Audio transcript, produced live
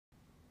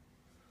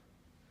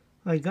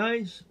Hi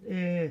guys,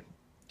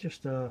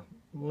 just a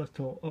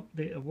little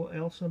update of what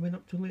else I've been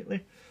up to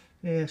lately.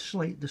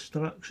 Slight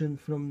distraction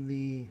from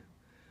the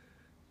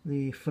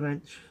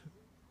French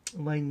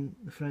line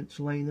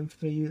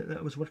infantry unit that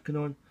I was working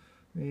on.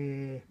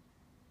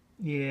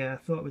 Yeah, I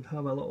thought I would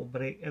have a little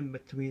break in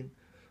between,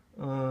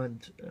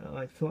 and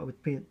I thought I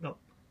would paint up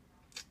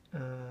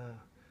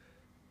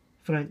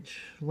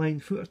French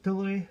line foot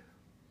artillery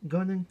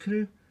gun and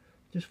crew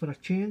just for a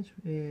change.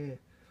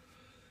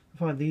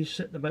 I've had these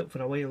sitting about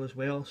for a while as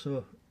well,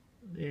 so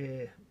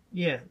yeah,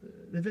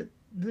 they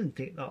didn't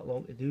take that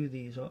long to do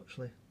these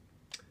actually.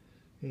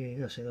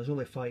 As I say, there's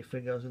only 5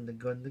 figures in the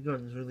gun. The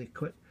gun's really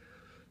quick,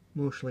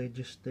 mostly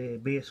just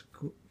base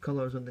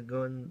colours on the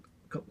gun,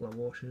 a couple of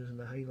washes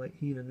and a highlight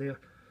here and there.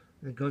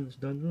 The gun's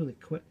done really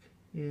quick.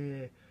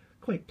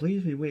 Quite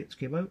pleased with the way it's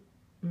came out,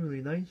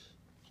 really nice.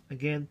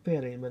 Again,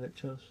 Perry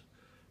miniatures,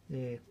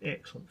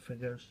 excellent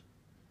figures,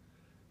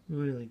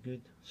 really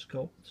good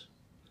sculpts.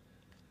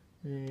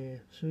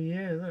 So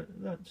yeah,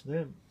 that's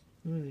them.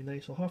 Really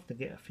nice. I'll have to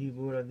get a few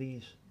more of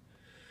these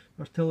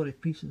artillery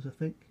pieces, I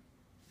think.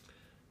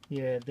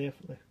 Yeah,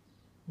 definitely.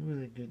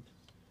 Really good.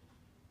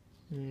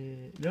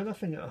 The other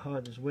thing that I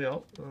had as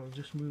well, I'll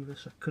just move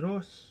this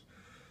across,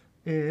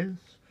 is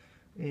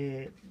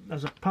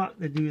there's a pack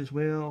they do as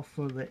well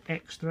for the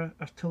extra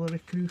artillery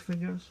crew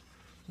figures.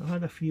 So I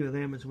had a few of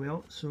them as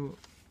well, so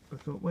I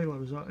thought while I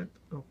was at it,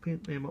 I'll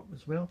paint them up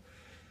as well.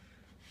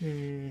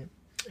 And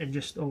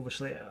just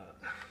obviously,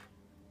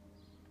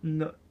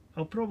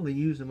 I'll probably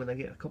use them when I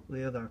get a couple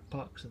of the other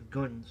packs of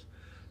guns,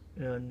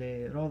 and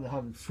rather than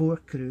having 4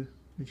 crew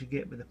as you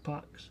get with the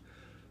packs,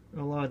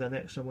 I'll add an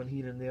extra one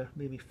here and there,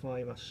 maybe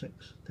 5 or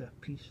 6 to a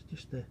piece,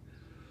 just to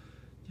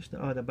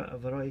add a bit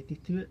of variety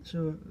to it.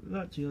 So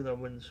that's the other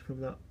ones from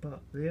that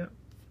pack there.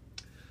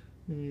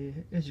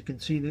 As you can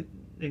see, they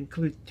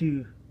include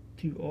two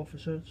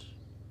officers.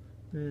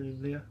 There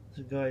and there.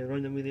 There's a guy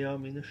running with the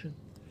ammunition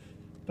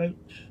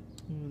pouch.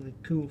 Really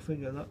cool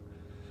figure that.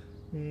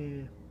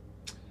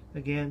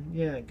 Again,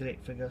 yeah,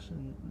 great figures,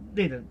 and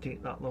they didn't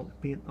take that long to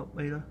paint up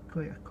either.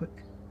 Quite a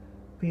quick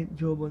paint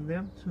job on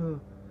them, so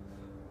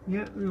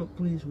yeah, real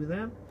pleased with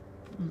them.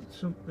 And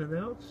something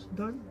else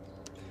done.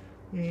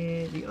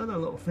 The other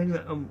little thing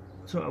that I'm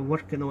sort of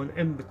working on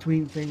in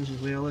between things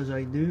as well as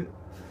I do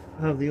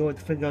have the odd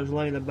figures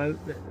lying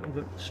about that I've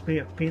got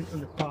spare paint on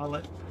the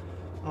palette.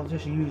 I'll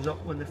just use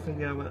up on the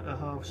figure that I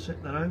have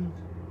sitting around.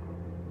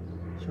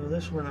 So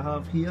this one I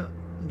have here,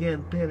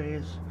 again,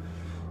 Perez.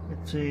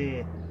 It's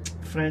a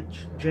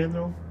French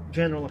general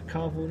of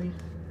cavalry,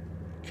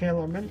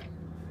 Kellerman.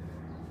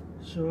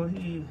 So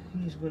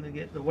he's going to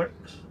get the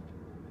works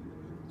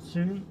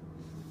soon.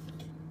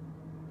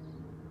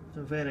 It's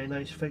a very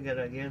nice figure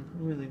again,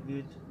 really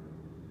good.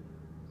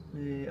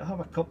 I have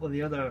a couple of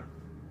the other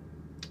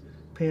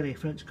Perry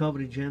French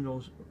cavalry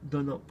generals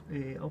done up.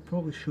 I'll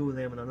probably show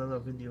them in another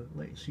video,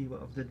 let you see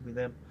what I've did with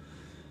them.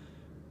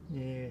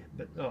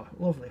 But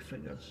lovely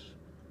figures.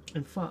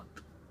 In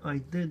fact, I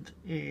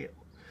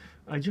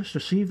just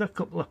received a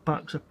couple of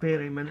packs of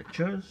Perry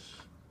miniatures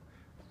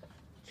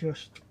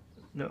just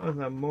the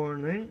other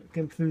morning.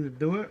 Came through the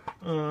door,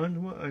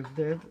 and what I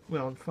did,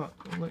 well, in fact,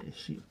 I'll let you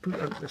see, put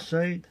it at the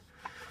side.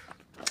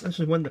 This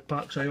is one of the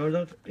packs I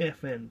ordered,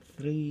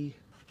 FN3,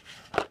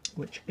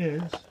 which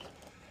is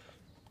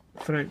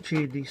French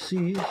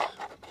ADCs.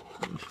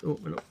 Just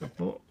open up the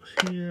box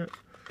here.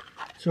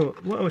 So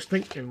what I was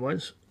thinking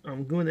was,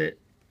 I'm going to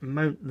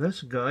mount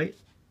this guy,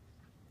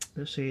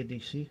 this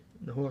ADC.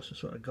 The horse is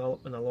sort of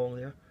galloping along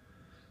there,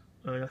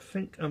 and I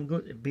think I'm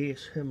going to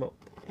base him up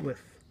with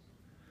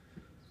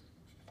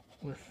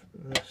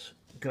this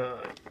guy,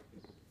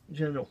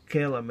 General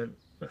Kellerman.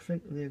 I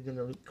think they're going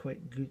to look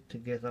quite good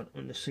together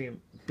on the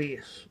same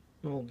base,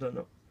 all done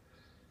up.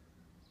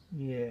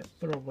 Yeah,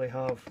 probably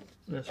have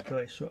this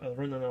guy sort of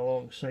running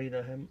alongside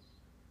of him.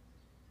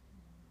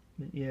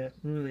 But yeah,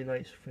 really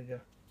nice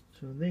figure.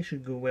 So they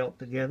should go well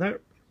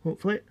together,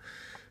 hopefully.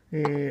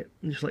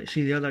 Just like to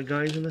see the other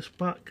guys in this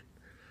pack.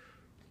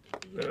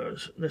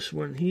 There's this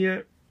one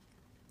here.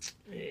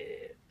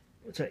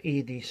 It's an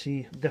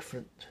ADC,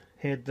 different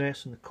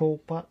headdress in the coal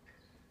pack.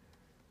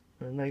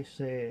 A nice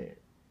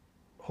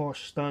horse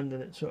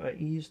standing at sort of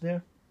ease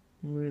there.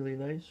 Really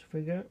nice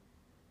figure.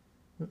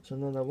 That's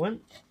another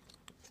one.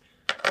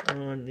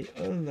 And the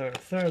other,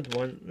 third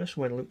one, this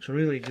one looks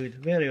really good,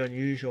 very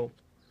unusual,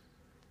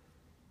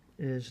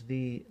 is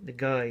the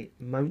guy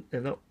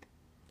mounting up.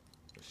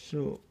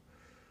 So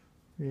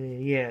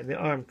yeah, the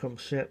arm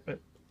comes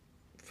separate.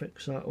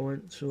 Fix that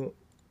on, so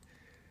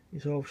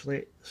he's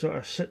obviously sort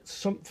of sits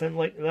something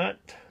like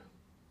that,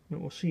 but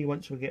we'll see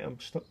once we get him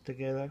stuck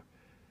together.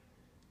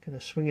 Kind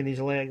of swinging his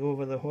leg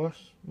over the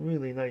horse.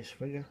 Really nice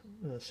figure,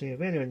 as I say, a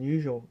very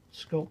unusual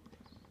sculpt.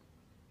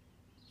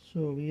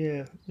 So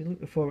yeah, we're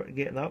looking forward to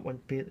getting that one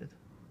painted.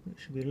 It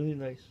should be really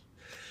nice.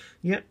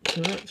 Yep,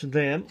 so that's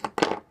them.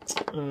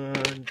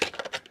 And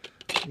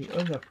the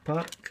other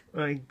pack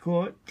I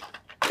got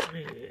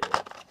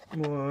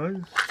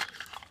was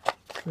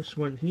this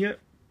one here,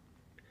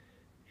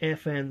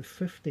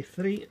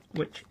 FN53,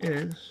 which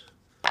is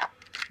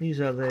These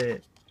are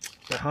the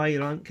high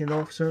ranking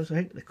officers. I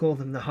think they call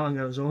them the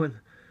hangers on,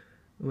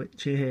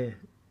 which yeah,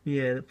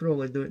 they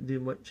probably don't do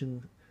much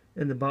in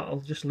the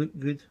battle, just look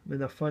good with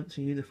their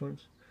fancy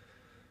uniforms.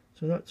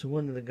 So that's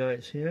one of the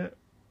guys here.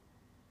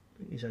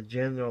 He's a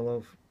general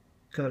of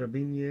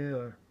Carabinieri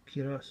or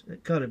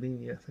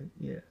Carabinieri, I think,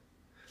 yeah,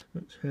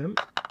 that's him.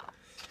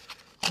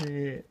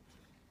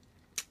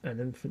 An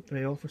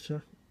infantry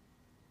officer,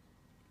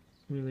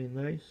 really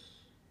nice.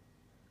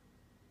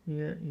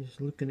 Yeah, he's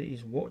looking at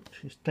his watch,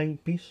 his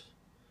timepiece.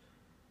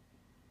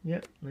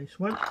 Yeah, nice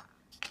one.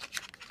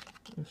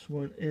 This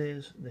one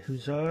is the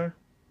Hussar.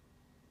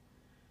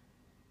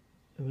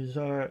 The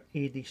Hussar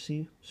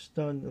ADC,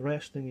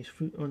 resting his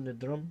foot on the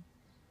drum.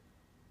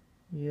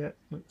 Yeah,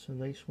 that's a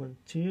nice one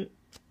too.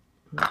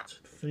 That's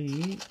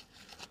 3.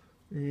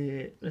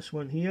 This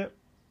one here,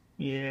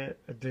 yeah,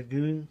 a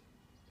dragoon,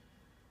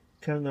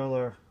 colonel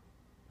or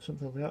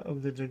something like that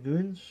of the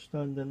dragoons,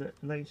 standing at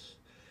a nice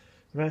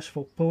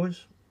restful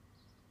pose,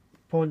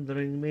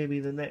 pondering maybe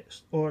the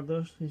next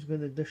orders he's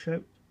going to dish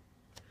out.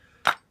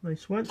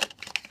 Nice one.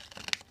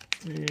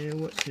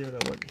 What's the other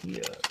one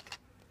here?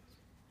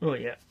 Oh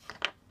yeah,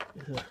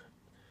 it's a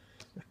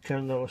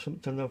colonel or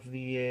something of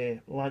the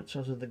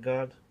Lancers of the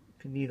Guard.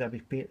 Can either be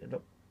painted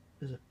up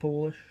as a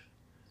Polish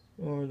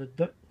or the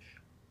Dutch.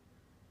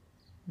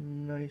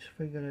 Nice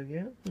figure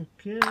again.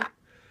 Okay,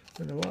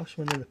 and the last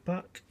one in the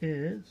pack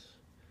is,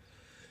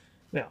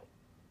 well,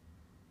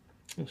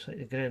 looks like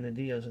the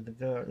Grenadiers of the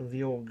Guard, of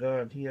the old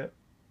Guard here.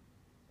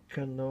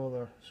 Colonel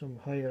or some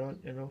high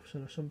ranking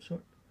officer of some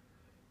sort.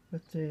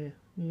 But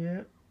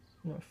yeah,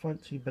 got a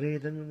fancy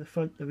braiding in the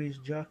front of his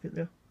jacket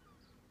there.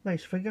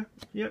 Nice figure.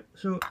 Yep,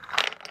 so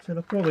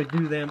I'll probably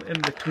do them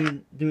in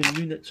between doing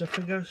units of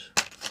figures.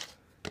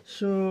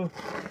 So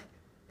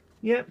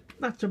yeah,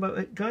 that's about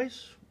it,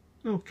 guys.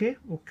 Okay,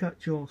 we'll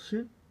catch you all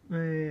soon.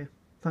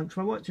 Thanks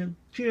for watching.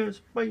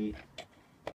 Cheers, bye.